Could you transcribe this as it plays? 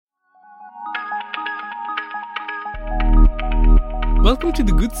Welcome to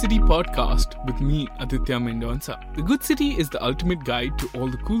the Good City podcast with me, Aditya Mendonca. The Good City is the ultimate guide to all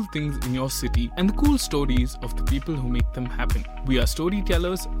the cool things in your city and the cool stories of the people who make them happen. We are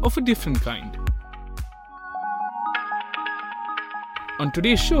storytellers of a different kind. On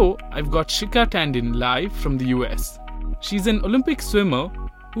today's show, I've got Shikha Tandon live from the US. She's an Olympic swimmer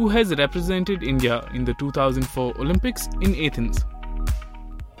who has represented India in the 2004 Olympics in Athens.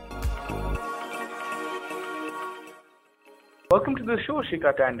 Welcome to the show,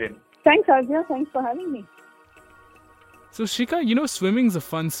 Shikha Tandon. Thanks, Arjuna. Thanks for having me. So, Shikha, swimming's a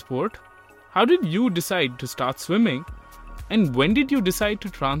fun sport. How did you decide to start swimming? And when did you decide to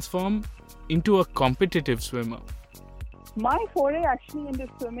transform into a competitive swimmer? My foray actually into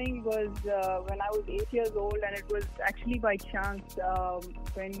swimming was when I was 8 years old, and it was actually by chance.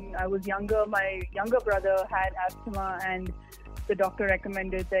 When I was younger, my younger brother had asthma, and the doctor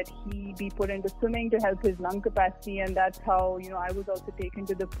recommended that he be put into swimming to help his lung capacity, and that's how I was also taken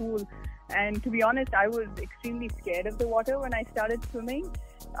to the pool. And to be honest, I was extremely scared of the water when I started swimming,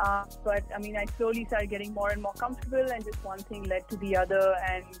 but I slowly started getting more and more comfortable, and just one thing led to the other,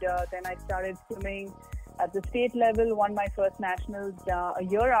 and then I started swimming at the state level, won my first nationals a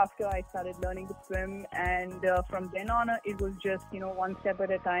year after I started learning to swim, and from then on it was just one step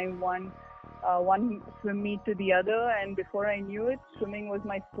at a time, one swim meet to the other, and before I knew it, swimming was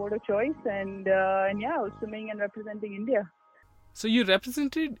my sport of choice, and I was swimming and representing India. So you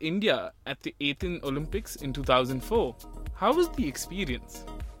represented India at the Athens Olympics in 2004. How was the experience?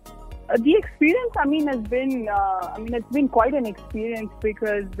 The experience, it's been quite an experience,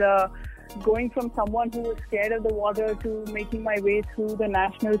 because going from someone who was scared of the water to making my way through the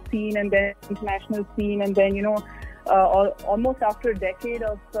national scene and then international scene, and then almost after a decade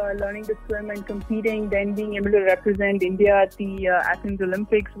of learning to swim and competing, then being able to represent India at the Athens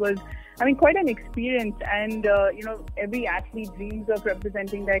Olympics was, quite an experience. And, every athlete dreams of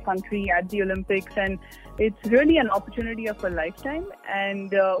representing their country at the Olympics, and it's really an opportunity of a lifetime.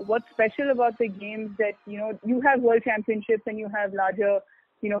 And what's special about the games that, you have world championships and you have larger,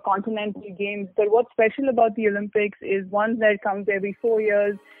 continental games, but what's special about the Olympics is one that comes every 4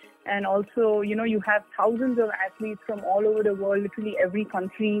 years. And also, you have thousands of athletes from all over the world, literally every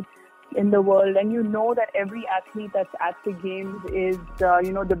country in the world. And that every athlete that's at the games is,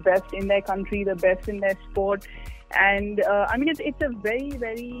 the best in their country, the best in their sport. And, it's a very,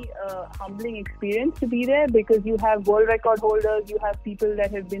 very humbling experience to be there, because you have world record holders, you have people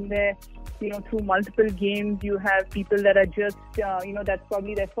that have been there, through multiple games. You have people that are just, that's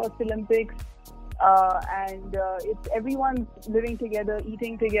probably their first Olympics. And it's everyone living together,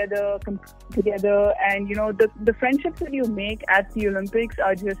 eating together, competing together, and the friendships that you make at the Olympics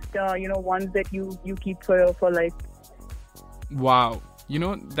are just ones that you keep for life. Wow,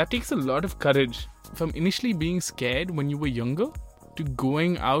 that takes a lot of courage, from initially being scared when you were younger to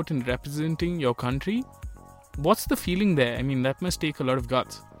going out and representing your country. What's the feeling there? That must take a lot of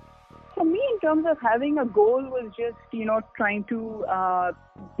guts. For me, in terms of having a goal, was just, trying to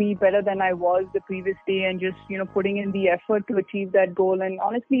be better than I was the previous day, and just, putting in the effort to achieve that goal. And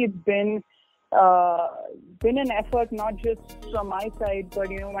honestly, it's been an effort, not just from my side, but,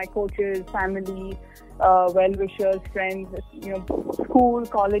 my coaches, family, well-wishers, friends, school,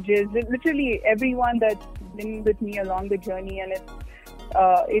 colleges, literally everyone that's been with me along the journey. And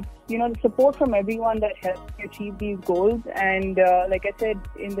it's the support from everyone that helped me achieve these goals. And like I said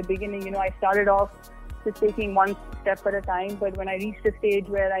in the beginning, I started off just taking one step at a time. But when I reached a stage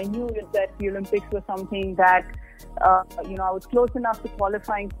where I knew that the Olympics was something that, I was close enough to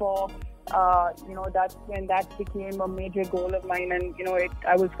qualifying for, that's when that became a major goal of mine. And,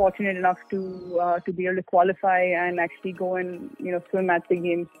 I was fortunate enough to be able to qualify and actually go and, swim at the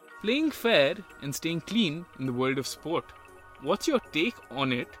games. Playing fair and staying clean in the world of sport. What's your take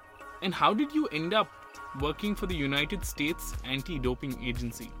on it, and how did you end up working for the United States Anti-Doping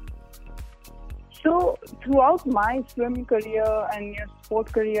Agency? So throughout my swim career and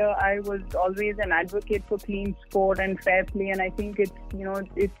sport career, I was always an advocate for clean sport and fair play, and I think it's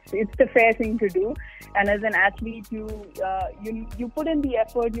the fair thing to do. And as an athlete, you put in the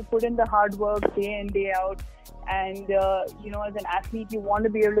effort, you put in the hard work day in, day out. And, as an athlete, you want to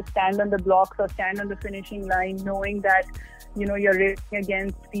be able to stand on the blocks or stand on the finishing line, knowing that, you're racing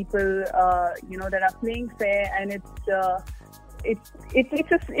against people, that are playing fair. And it's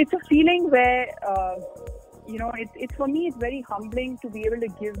a feeling where, it's for me, it's very humbling to be able to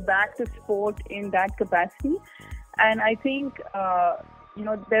give back to sport in that capacity. And I think, there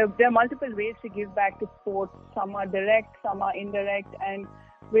are multiple ways to give back to sport. Some are direct, some are indirect. And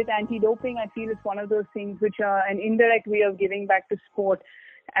with anti-doping, I feel it's one of those things which are an indirect way of giving back to sport.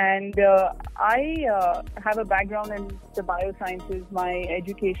 And I have a background in the biosciences. My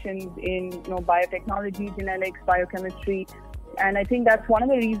education's in biotechnology, genetics, biochemistry. And I think that's one of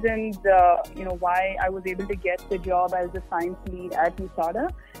the reasons, why I was able to get the job as a science lead at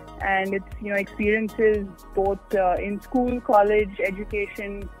USADA. And it's, experiences both in school, college,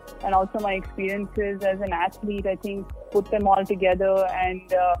 education, and also my experiences as an athlete, I think, put them all together.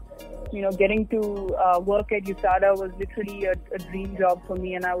 And, getting to work at USADA was literally a dream job for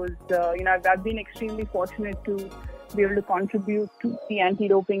me. And I was, I've been extremely fortunate to be able to contribute to the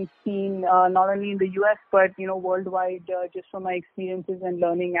anti-doping scene, not only in the US, but, worldwide, just from my experiences and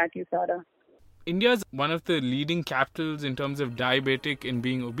learning at USADA. India is one of the leading capitals in terms of diabetic and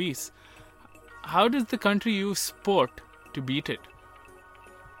being obese. How does the country use sport to beat it?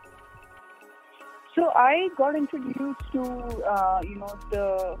 So I got introduced to,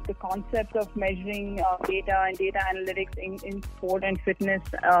 the concept of measuring data and data analytics in sport and fitness,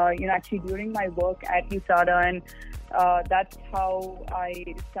 actually during my work at USADA. And that's how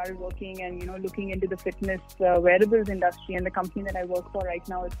I started working and, looking into the fitness wearables industry. And the company that I work for right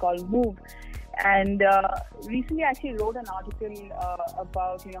now is called Move. And recently I actually wrote an article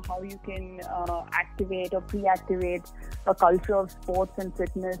about, how you can activate or pre-activate a culture of sports and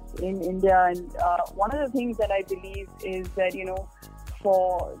fitness in India. And one of the things that I believe is that,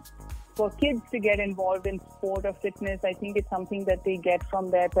 for kids to get involved in sport or fitness, I think it's something that they get from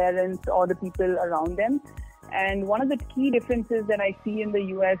their parents or the people around them. And one of the key differences that I see in the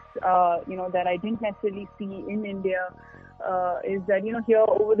US, that I didn't necessarily see in India, is that, here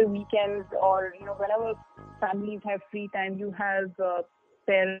over the weekends or, whenever families have free time, you have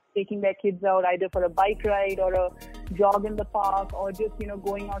parents taking their kids out either for a bike ride or a jog in the park or just,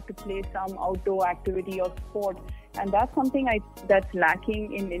 going out to play some outdoor activity or sport. And that's something that's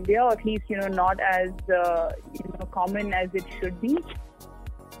lacking in India, or at least, not as, common as it should be.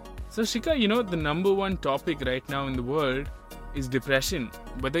 So Shikha, the number one topic right now in the world is depression.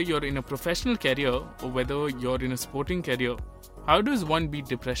 Whether you're in a professional career or whether you're in a sporting career, how does one beat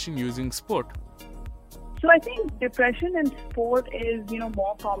depression using sport? So I think depression in sport is,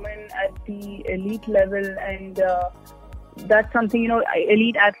 more common at the elite level, and that's something,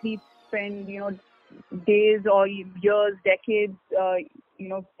 elite athletes spend, days or years, decades,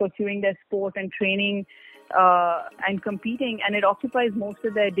 pursuing their sport and training and competing, and it occupies most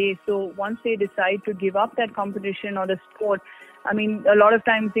of their day. So once they decide to give up that competition or the sport, I mean, a lot of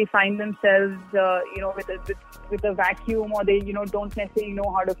times they find themselves, with a vacuum, or they, don't necessarily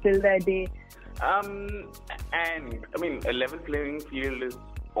know how to fill their day. And I mean, a level playing field is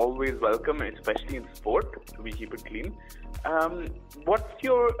always welcome, especially in sport. We keep it clean. What's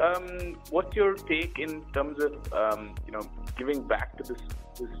your take in terms of giving back to the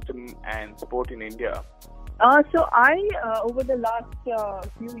system and sport in India? So I, over the last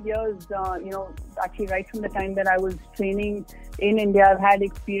few years, actually right from the time that I was training in India, I've had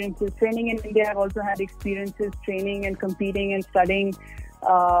experiences training in India. I've also had experiences training and competing and studying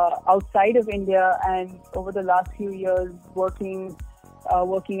outside of India. And over the last few years, working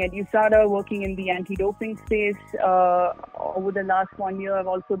at USADA, working in the anti-doping space. Over the last 1 year, I've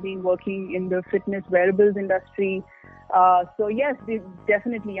also been working in the fitness wearables industry. So yes,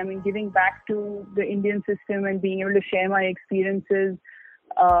 definitely. I mean, giving back to the Indian system and being able to share my experiences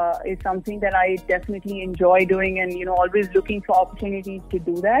is something that I definitely enjoy doing, and always looking for opportunities to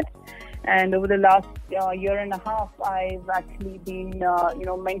do that. And over the last year and a half, I've actually been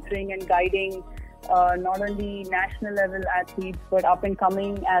mentoring and guiding not only national level athletes, but up and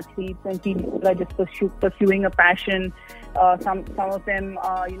coming athletes and people who are just pursuing a passion. Some of them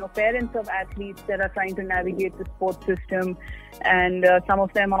are, parents of athletes that are trying to navigate the sports system. And some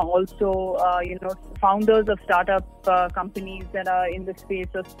of them are also, founders of startup companies that are in the space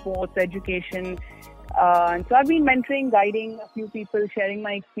of sports education. And so I've been mentoring, guiding a few people, sharing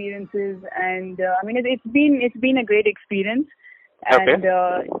my experiences. And it's been a great experience. And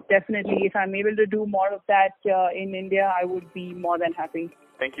definitely, if I'm able to do more of that in India, I would be more than happy.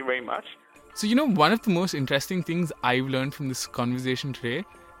 Thank you very much. So, one of the most interesting things I've learned from this conversation today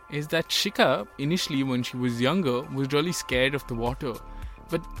is that Shikha, initially when she was younger, was really scared of the water.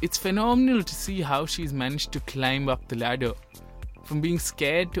 But it's phenomenal to see how she's managed to climb up the ladder. From being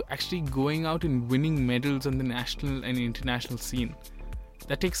scared to actually going out and winning medals on the national and international scene.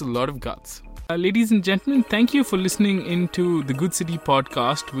 That takes a lot of guts. Ladies and gentlemen, thank you for listening into the Good City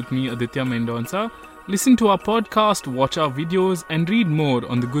podcast with me, Aditya Mendonca. Listen to our podcast, watch our videos, and read more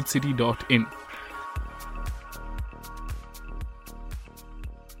on thegoodcity.in.